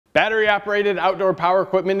Battery operated outdoor power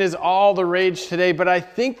equipment is all the rage today, but I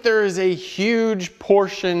think there is a huge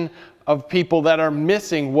portion of people that are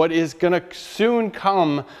missing what is going to soon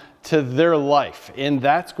come to their life, and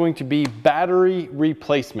that's going to be battery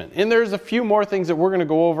replacement. And there's a few more things that we're going to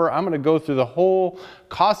go over. I'm going to go through the whole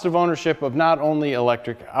cost of ownership of not only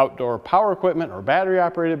electric outdoor power equipment or battery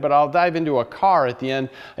operated, but I'll dive into a car at the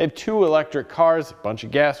end. I have 2 electric cars, a bunch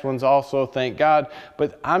of gas ones also, thank God,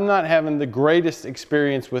 but I'm not having the greatest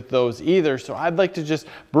experience with those either, so I'd like to just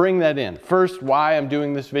bring that in. First, why I'm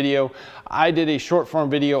doing this video. I did a short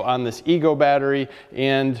form video on this Ego battery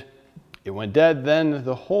and it went dead, then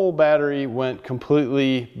the whole battery went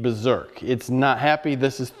completely berserk. It's not happy.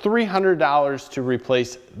 This is $300 to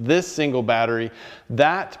replace this single battery.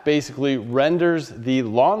 That basically renders the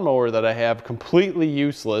lawnmower that I have completely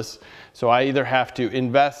useless. So I either have to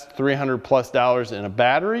invest $300+ in a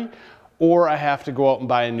battery, or I have to go out and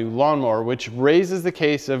buy a new lawnmower, which raises the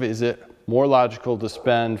case of, is it more logical to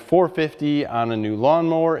spend $450 on a new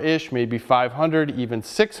lawnmower-ish, maybe $500, even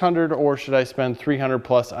 $600, or should I spend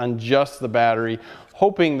 $300+ on just the battery,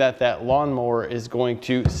 hoping that that lawnmower is going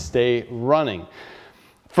to stay running?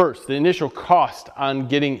 First, the initial cost on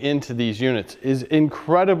getting into these units is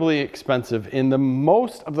incredibly expensive, and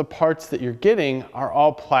most of the parts that you're getting are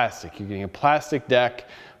all plastic. You're getting a plastic deck,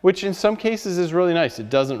 which in some cases is really nice. It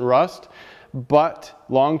doesn't rust. But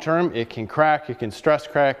long term, it can crack, it can stress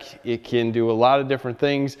crack, it can do a lot of different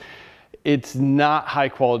things. It's not high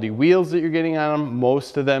quality wheels that you're getting on them,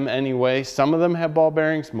 most of them anyway. Some of them have ball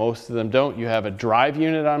bearings, most of them don't. You have a drive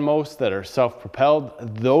unit on most that are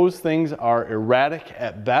self-propelled. Those things are erratic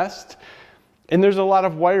at best. And there's a lot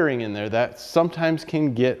of wiring in there that sometimes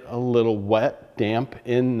can get a little wet, damp,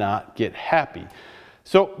 and not get happy.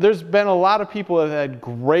 So there's been a lot of people that have had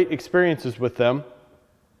great experiences with them.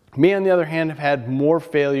 Me, on the other hand, have had more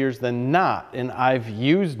failures than not, and I've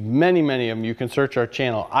used many of them. You can search our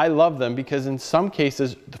channel. I love them because in some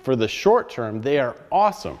cases, for the short term, they are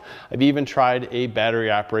awesome. I've even tried a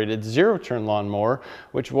battery-operated zero-turn lawnmower,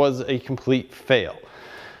 which was a complete fail.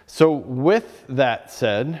 So with that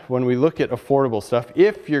said, when we look at affordable stuff,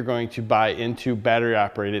 if you're going to buy into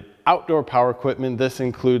battery-operated outdoor power equipment, this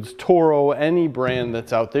includes Toro, any brand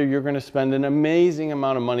that's out there, you're going to spend an amazing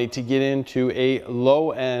amount of money to get into a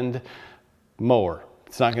low-end mower.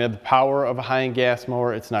 It's not going to have the power of a high-end gas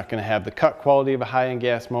mower. It's not going to have the cut quality of a high-end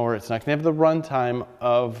gas mower. It's not going to have the runtime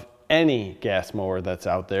of any gas mower that's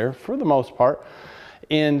out there for the most part,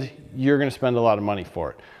 and you're going to spend a lot of money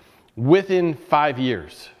for it. Within 5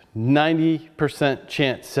 years, 90%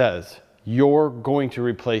 chance says you're going to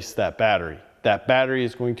replace that battery. That battery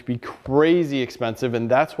is going to be crazy expensive,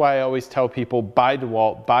 and that's why I always tell people buy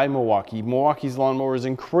DeWalt, buy Milwaukee. Milwaukee's lawnmower is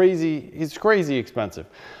crazy expensive.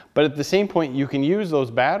 But at the same point, you can use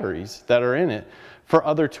those batteries that are in it for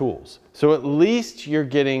other tools. So at least you're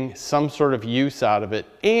getting some sort of use out of it,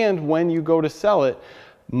 and when you go to sell it,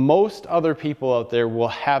 most other people out there will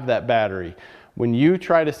have that battery. When you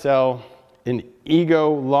try to sell an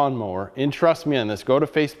Ego lawnmower, and trust me on this, go to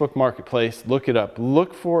Facebook Marketplace, look it up,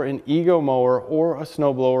 look for an Ego mower or a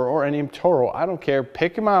snowblower or any Toro, I don't care,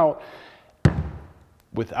 pick them out.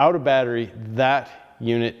 Without a battery, that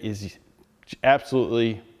unit is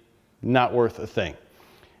absolutely not worth a thing.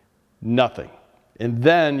 Nothing. And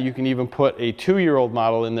then you can even put a 2-year-old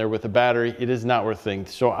model in there with a battery. It is not worth a thing.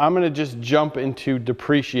 So I'm going to just jump into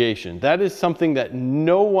depreciation. That is something that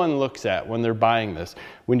no one looks at when they're buying this.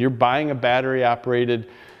 When you're buying a battery operated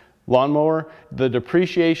lawnmower, the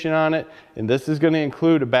depreciation on it, and this is going to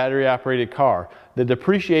include a battery operated car, the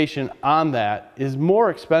depreciation on that is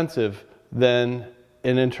more expensive than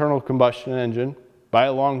an internal combustion engine by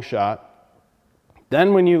a long shot.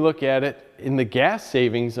 Then when you look at it in the gas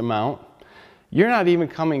savings amount, you're not even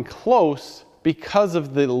coming close because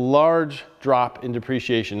of the large drop in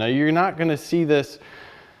depreciation. Now, you're not going to see this.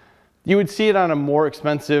 You would see it on a more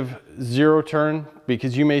expensive zero turn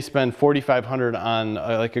because you may spend $4,500 on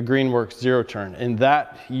like a Greenworks zero turn, and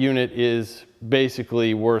that unit is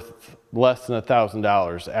basically worth less than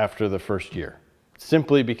 $1,000 after the first year.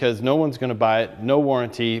 Simply because no one's going to buy it, no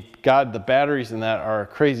warranty. God, the batteries in that are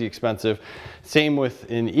crazy expensive. Same with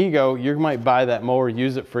an Ego. You might buy that mower,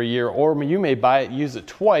 use it for a year, or you may buy it, use it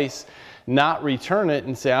twice, not return it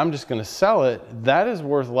and say, I'm just going to sell it. That is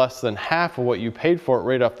worth less than half of what you paid for it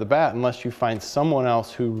right off the bat, unless you find someone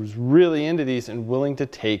else who's really into these and willing to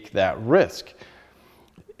take that risk.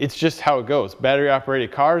 It's just how it goes. Battery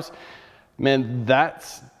operated cars, man,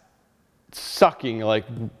 that's sucking like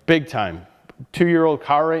big time. 2-year-old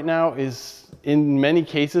car right now is in many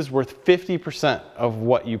cases worth 50% of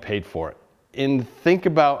what you paid for it. And think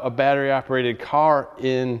about a battery operated car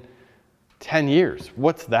in 10 years.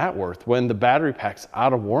 What's that worth when the battery pack's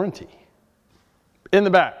out of warranty? In the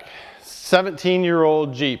back,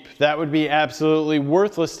 17-year-old Jeep. That would be absolutely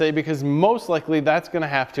worthless today because most likely that's going to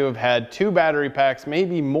have had 2 battery packs,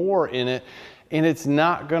 maybe more in it, and it's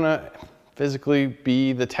not going to physically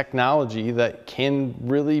be the technology that can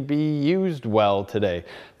really be used well today.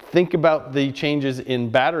 Think about the changes in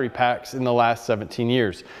battery packs in the last 17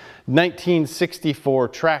 years. 1964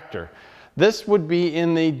 tractor. This would be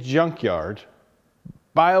in the junkyard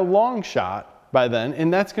by a long shot by then,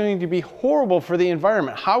 and that's going to be horrible for the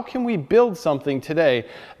environment. How can we build something today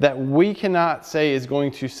that we cannot say is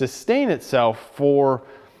going to sustain itself for,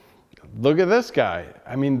 look at this guy.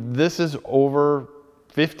 I mean, this is over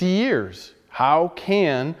 50 years. How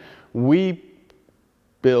can we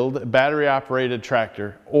build a battery operated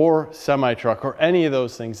tractor or semi truck or any of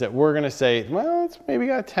those things that we're going to say, well, it's maybe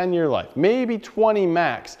got a 10-year life, maybe 20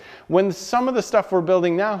 max, when some of the stuff we're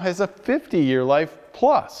building now has a 50-year life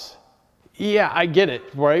plus? Yeah, I get it,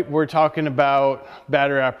 right? We're talking about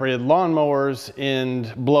battery operated lawnmowers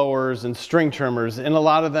and blowers and string trimmers, and a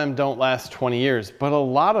lot of them don't last 20 years, but a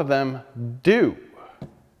lot of them do.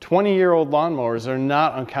 20-year-old lawnmowers are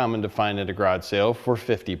not uncommon to find at a garage sale for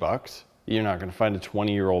 50 bucks. You're not going to find a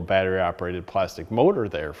 20-year-old battery operated plastic motor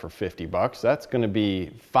there for 50 bucks. That's going to be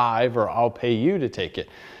 5, or I'll pay you to take it.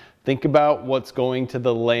 Think about what's going to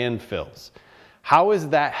the landfills. How is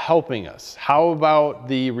that helping us? How about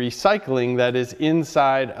the recycling that is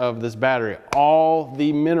inside of this battery? All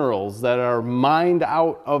the minerals that are mined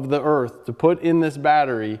out of the earth to put in this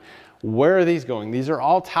battery, where are these going? These are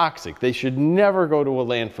all toxic. They should never go to a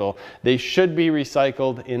landfill. They should be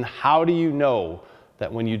recycled. And how do you know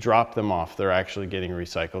that when you drop them off, they're actually getting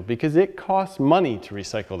recycled? Because it costs money to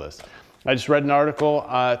recycle this. I just read an article,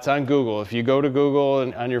 it's on Google. If you go to Google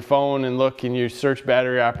and on your phone and look and you search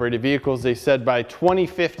battery operated vehicles, they said by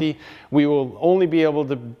 2050, we will only be able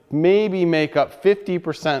to maybe make up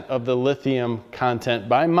 50% of the lithium content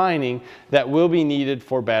by mining that will be needed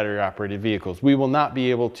for battery operated vehicles. We will not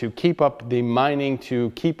be able to keep up the mining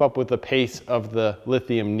to keep up with the pace of the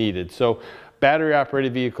lithium needed. So battery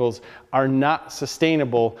operated vehicles are not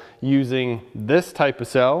sustainable using this type of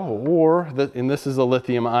cell, and this is a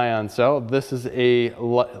lithium ion cell. This is a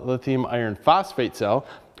lithium iron phosphate cell.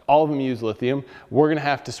 All of them use lithium. We're going to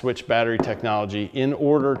have to switch battery technology in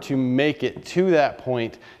order to make it to that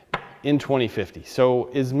point in 2050.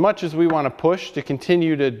 So as much as we want to push to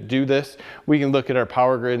continue to do this, we can look at our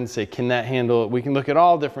power grid and say, can that handle it? We can look at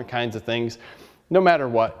all different kinds of things, no matter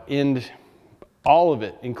what. And all of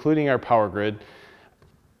it, including our power grid,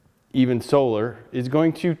 even solar, is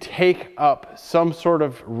going to take up some sort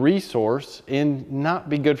of resource and not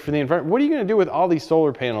be good for the environment. What are you going to do with all these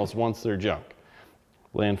solar panels once they're junk?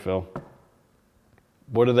 Landfill.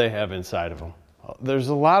 What do they have inside of them? There's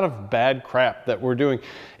a lot of bad crap that we're doing.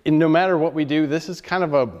 And no matter what we do, this is kind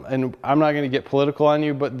of and I'm not going to get political on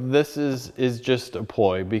you, but this is just a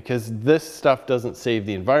ploy, because this stuff doesn't save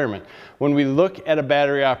the environment. When we look at a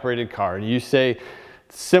battery operated car, you say,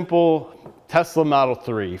 simple Tesla Model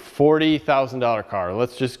 3, $40,000 car.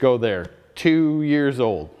 Let's just go there. 2 years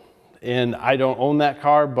old. And I don't own that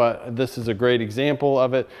car, but this is a great example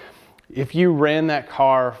of it. If you ran that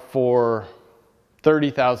car for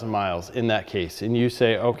 30,000 miles in that case, and you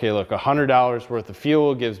say, okay, look, $100 worth of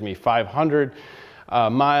fuel gives me 500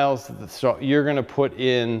 miles, so you're going to put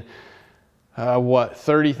in what,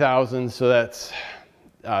 30,000, so that's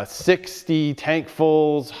 60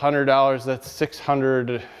 tankfuls, $100, that's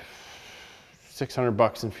 600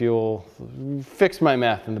 bucks in fuel. Fix my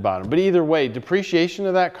math in the bottom, but either way, depreciation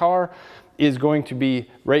of that car is going to be,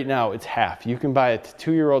 right now it's half. You can buy a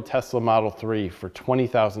 2-year-old Tesla Model 3 for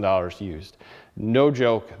 $20,000 used. No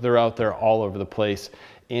joke, they're out there all over the place,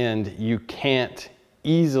 and you can't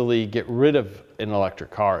easily get rid of an electric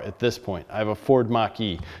car at this point. I have a Ford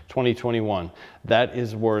Mach-E 2021. That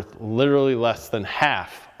is worth literally less than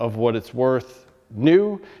half of what it's worth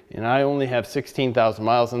new, and I only have 16,000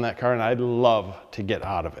 miles in that car, and I'd love to get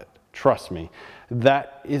out of it. Trust me.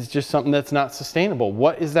 That is just something that's not sustainable.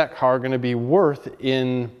 What is that car going to be worth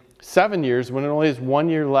in 7 years when it only has 1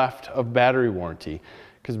 year left of battery warranty?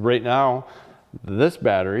 Because right now, this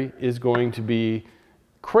battery is going to be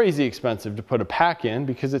crazy expensive to put a pack in,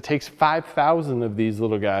 because it takes 5,000 of these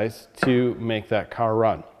little guys to make that car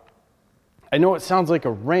run. I know it sounds like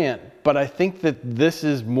a rant, but I think that this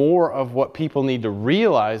is more of what people need to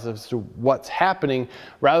realize as to what's happening,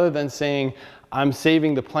 rather than saying, I'm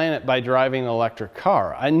saving the planet by driving an electric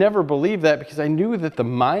car. I never believed that, because I knew that the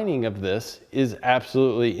mining of this is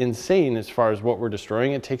absolutely insane as far as what we're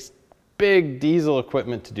destroying. It takes big diesel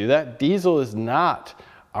equipment to do that. Diesel is not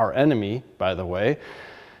our enemy, by the way.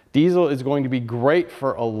 Diesel is going to be great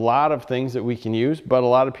for a lot of things that we can use, but a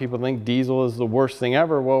lot of people think diesel is the worst thing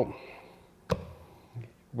ever. Well,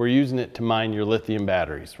 we're using it to mine your lithium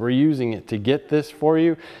batteries. We're using it to get this for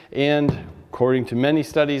you. And according to many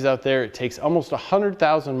studies out there, it takes almost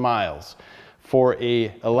 100,000 miles for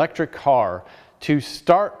an electric car to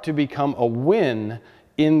start to become a win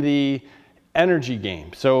in the energy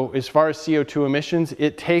game. So as far as CO2 emissions,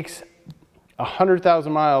 it takes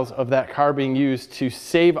 100,000 miles of that car being used to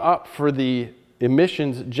save up for the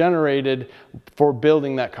emissions generated for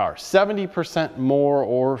building that car. 70% more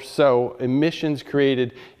or so emissions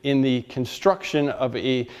created in the construction of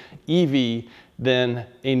a EV than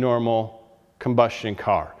a normal combustion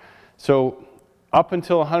car. So up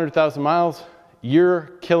until 100,000 miles,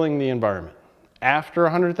 you're killing the environment. After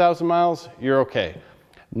 100,000 miles, you're okay.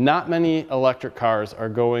 Not many electric cars are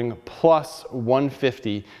going plus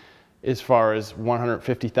 150 as far as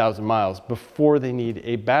 150,000 miles before they need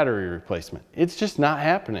a battery replacement. It's just not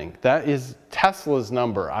happening. That is Tesla's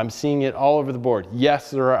number. I'm seeing it all over the board. Yes,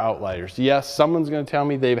 there are outliers. Yes, someone's going to tell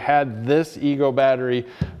me they've had this Ego battery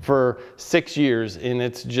for 6 years and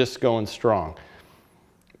it's just going strong.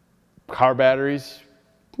 Car batteries,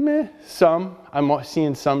 meh, some. I'm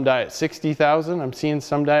seeing some die at 60,000. I'm seeing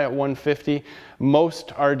some die at 150.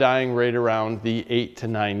 Most are dying right around the 8 to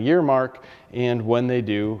 9 year mark, and when they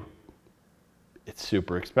do, it's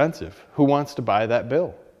super expensive. Who wants to buy that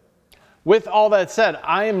bill? With all that said,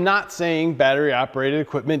 I am not saying battery operated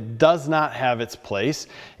equipment does not have its place,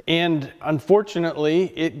 and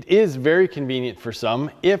unfortunately it is very convenient for some.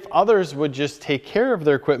 If others would just take care of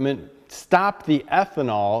their equipment, stop the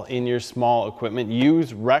ethanol in your small equipment,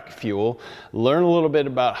 use rec fuel, learn a little bit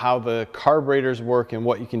about how the carburetors work and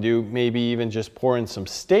what you can do, maybe even just pour in some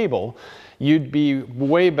stable, you'd be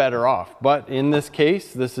way better off. But in this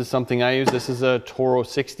case, this is something I use. This is a Toro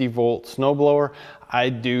 60 volt snowblower. I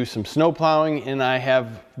do some snow plowing and I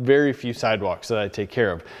have very few sidewalks that I take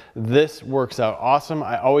care of. This works out awesome.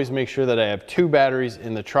 I always make sure that I have 2 batteries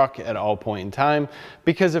in the truck at all point in time,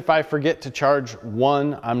 because if I forget to charge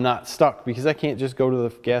one, I'm not stuck, because I can't just go to the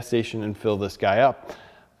gas station and fill this guy up.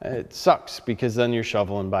 It sucks because then you're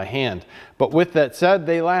shoveling by hand. But with that said,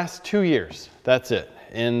 they last 2 years. That's it.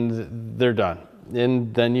 And they're done.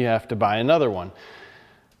 And then you have to buy another one.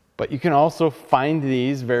 But you can also find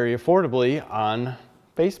these very affordably on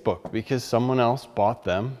Facebook, because someone else bought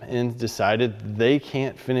them and decided they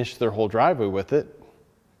can't finish their whole driveway with it,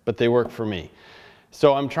 but they work for me.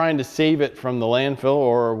 So I'm trying to save it from the landfill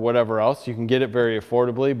or whatever else. You can get it very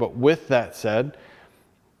affordably. But with that said,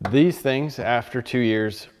 these things after 2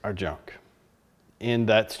 years are junk. And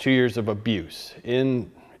that's 2 years of abuse.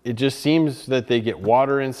 And it just seems that they get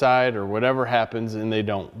water inside or whatever happens and they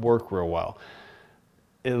don't work real well.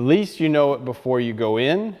 At least you know it before you go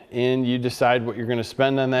in and you decide what you're going to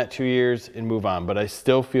spend on that 2 years and move on. But I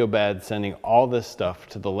still feel bad sending all this stuff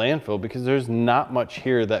to the landfill, because there's not much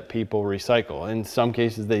here that people recycle. In some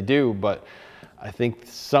cases they do, but I think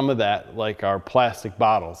some of that, like our plastic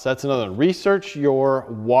bottles, that's another one. Research your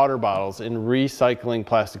water bottles and recycling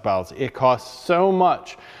plastic bottles. It costs so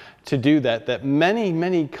much to do that, that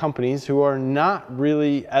many companies who are not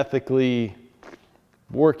really ethically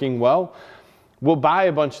working well will buy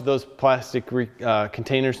a bunch of those plastic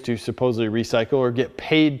containers to supposedly recycle or get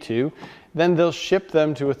paid to. Then they'll ship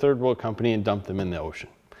them to a third world company and dump them in the ocean.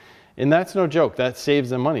 And that's no joke. That saves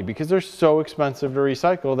them money, because they're so expensive to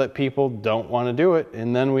recycle that people don't want to do it.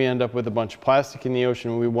 And then we end up with a bunch of plastic in the ocean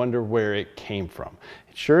and we wonder where it came from.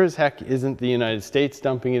 It sure as heck isn't the United States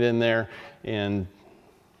dumping it in there. And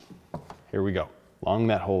here we go, along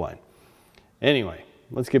that whole line. Anyway,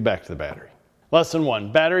 let's get back to the battery. Lesson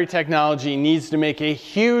 1, battery technology needs to make a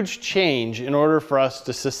huge change in order for us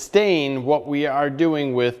to sustain what we are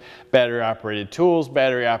doing with battery operated tools,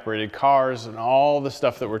 battery operated cars, and all the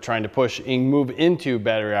stuff that we're trying to push and move into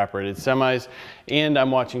battery operated semis. And I'm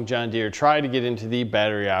watching John Deere try to get into the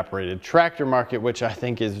battery operated tractor market, which I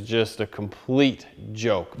think is just a complete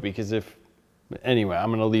joke, because anyway, I'm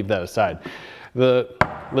gonna leave that aside. The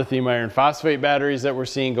lithium iron phosphate batteries that we're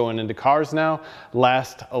seeing going into cars now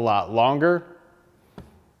last a lot longer.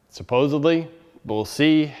 Supposedly, we'll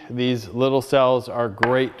see. These little cells are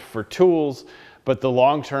great for tools, but the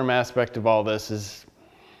long-term aspect of all this is,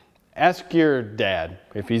 ask your dad,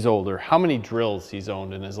 if he's older, how many drills he's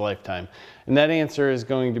owned in his lifetime. And that answer is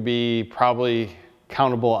going to be probably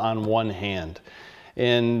countable on one hand.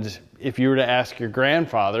 And if you were to ask your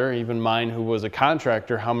grandfather, even mine who was a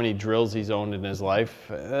contractor, how many drills he's owned in his life,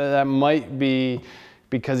 that might be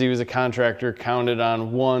because he was a contractor, counted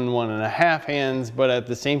on 1.5 hands, but at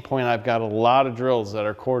the same point, I've got a lot of drills that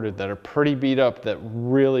are corded that are pretty beat up that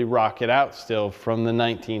really rock it out still from the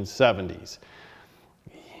 1970s.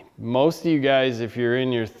 Most of you guys, if you're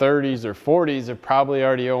in your 30s or 40s, have probably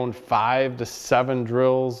already owned 5 to 7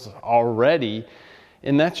 drills already,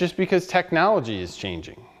 and that's just because technology is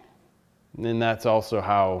changing. And that's also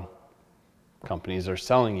how companies are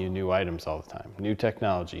selling you new items all the time. New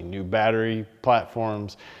technology, new battery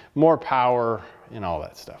platforms, more power, and all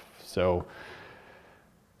that stuff. So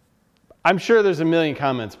I'm sure there's a million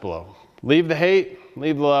comments below. Leave the hate,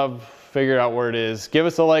 leave the love, figure out where it is. Give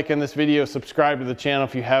us a like on this video, subscribe to the channel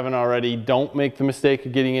if you haven't already. Don't make the mistake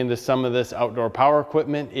of getting into some of this outdoor power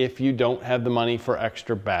equipment if you don't have the money for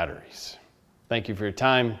extra batteries. Thank you for your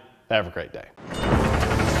time. Have a great day.